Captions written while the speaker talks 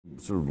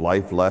sort of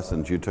life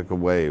lessons you took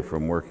away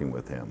from working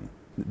with him?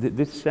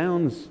 This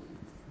sounds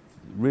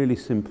really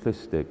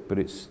simplistic, but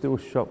it still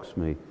shocks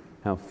me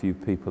how few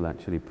people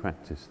actually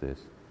practice this.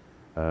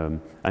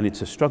 And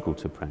it's a struggle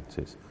to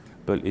practice,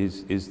 but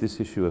is this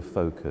issue of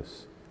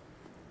focus.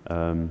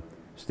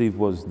 Steve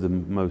was the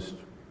most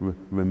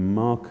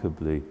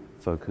remarkably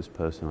focused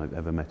person I've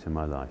ever met in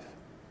my life.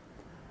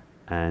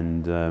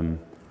 And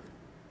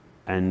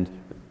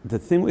the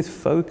thing with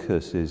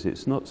focus is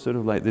it's not sort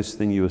of like this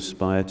thing you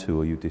aspire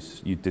to, or you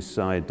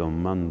decide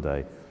on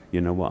Monday, you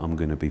know what, I'm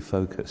going to be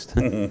focused.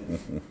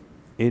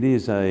 It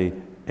is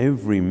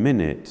every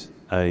minute,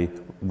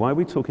 why are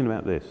we talking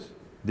about this?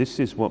 This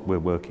is what we're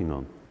working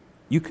on.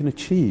 You can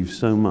achieve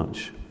so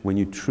much when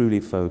you truly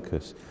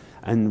focus.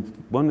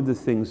 And one of the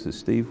things that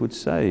Steve would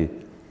say,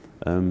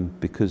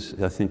 because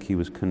I think he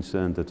was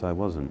concerned that I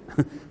wasn't,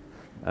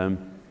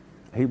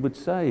 he would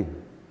say,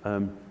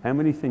 how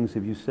many things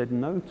have you said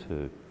no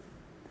to?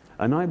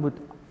 And I would,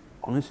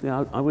 honestly,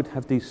 I would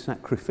have these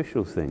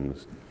sacrificial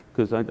things,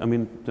 because I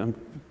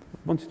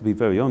wanted to be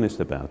very honest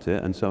about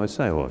it, and so I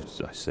say, oh,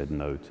 I said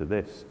no to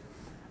this,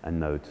 and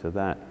no to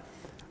that.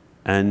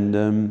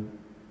 And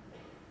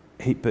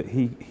but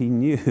he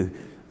knew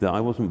that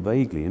I wasn't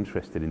vaguely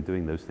interested in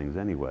doing those things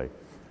anyway.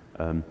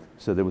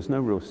 So there was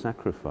no real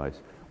sacrifice.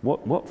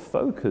 What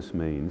focus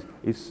means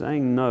is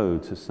saying no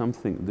to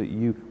something that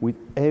you, with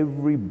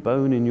every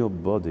bone in your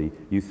body,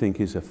 you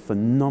think is a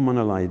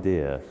phenomenal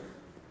idea,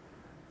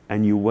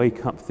 and you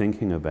wake up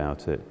thinking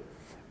about it,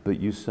 but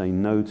you say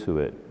no to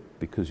it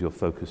because you're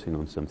focusing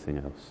on something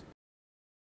else.